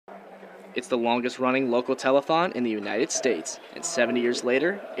It's the longest-running local telethon in the United States, and 70 years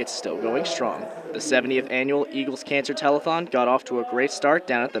later, it's still going strong. The 70th Annual Eagles Cancer Telethon got off to a great start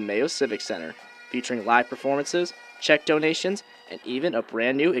down at the Mayo Civic Center, featuring live performances, check donations, and even a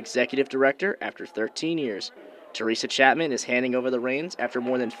brand new executive director after 13 years. Teresa Chapman is handing over the reins after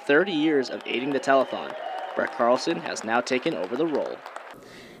more than 30 years of aiding the telethon. Brett Carlson has now taken over the role.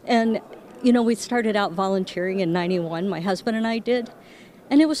 And, you know, we started out volunteering in '91, my husband and I did,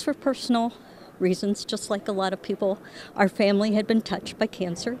 and it was for personal reasons, just like a lot of people. Our family had been touched by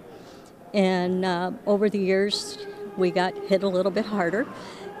cancer, and over the years, we got hit a little bit harder.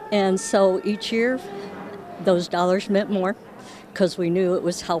 And so each year, those dollars meant more because we knew it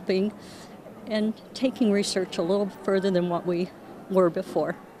was helping and taking research a little further than what we were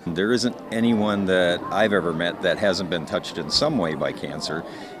before. There isn't anyone that I've ever met that hasn't been touched in some way by cancer,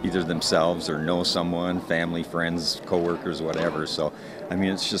 either themselves or know someone, family, friends, coworkers, whatever. So, I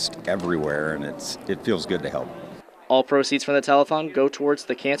mean, it's just everywhere, and it feels good to help. All proceeds from the telethon go towards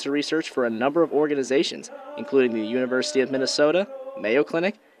the cancer research for a number of organizations, including the University of Minnesota, Mayo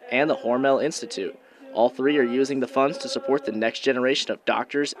Clinic, and the Hormel Institute. All three are using the funds to support the next generation of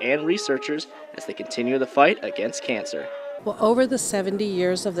doctors and researchers as they continue the fight against cancer. Well, over the 70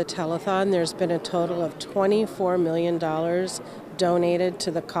 years of the telethon, there's been a total of $24 million donated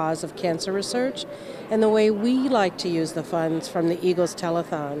to the cause of cancer research. And the way we like to use the funds from the Eagles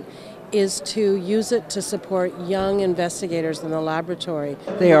Telethon is to use it to support young investigators in the laboratory.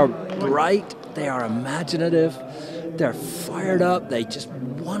 They are bright, they are imaginative, they're fired up, they just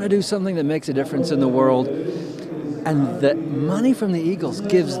want to do something that makes a difference in the world. And the money from the Eagles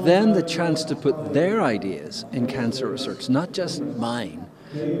gives them the chance to put their ideas in cancer research, not just mine,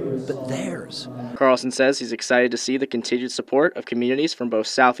 but theirs. Carlson says he's excited to see the continued support of communities from both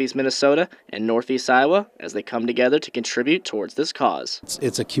southeast Minnesota and northeast Iowa as they come together to contribute towards this cause.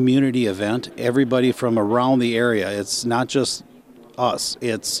 It's a community event. Everybody from around the area. It's not just us.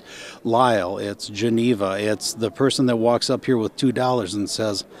 It's Lyle, it's Geneva, it's the person that walks up here with $2 and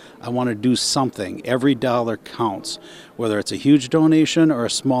says, I want to do something. Every dollar counts. Whether it's a huge donation or a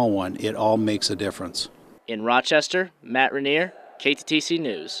small one, it all makes a difference. In Rochester, Matt Rainier, KTTC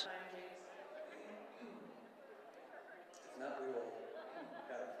News.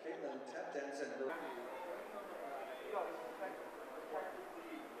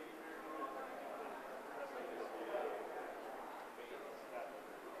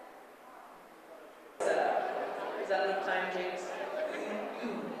 Is that enough time, James?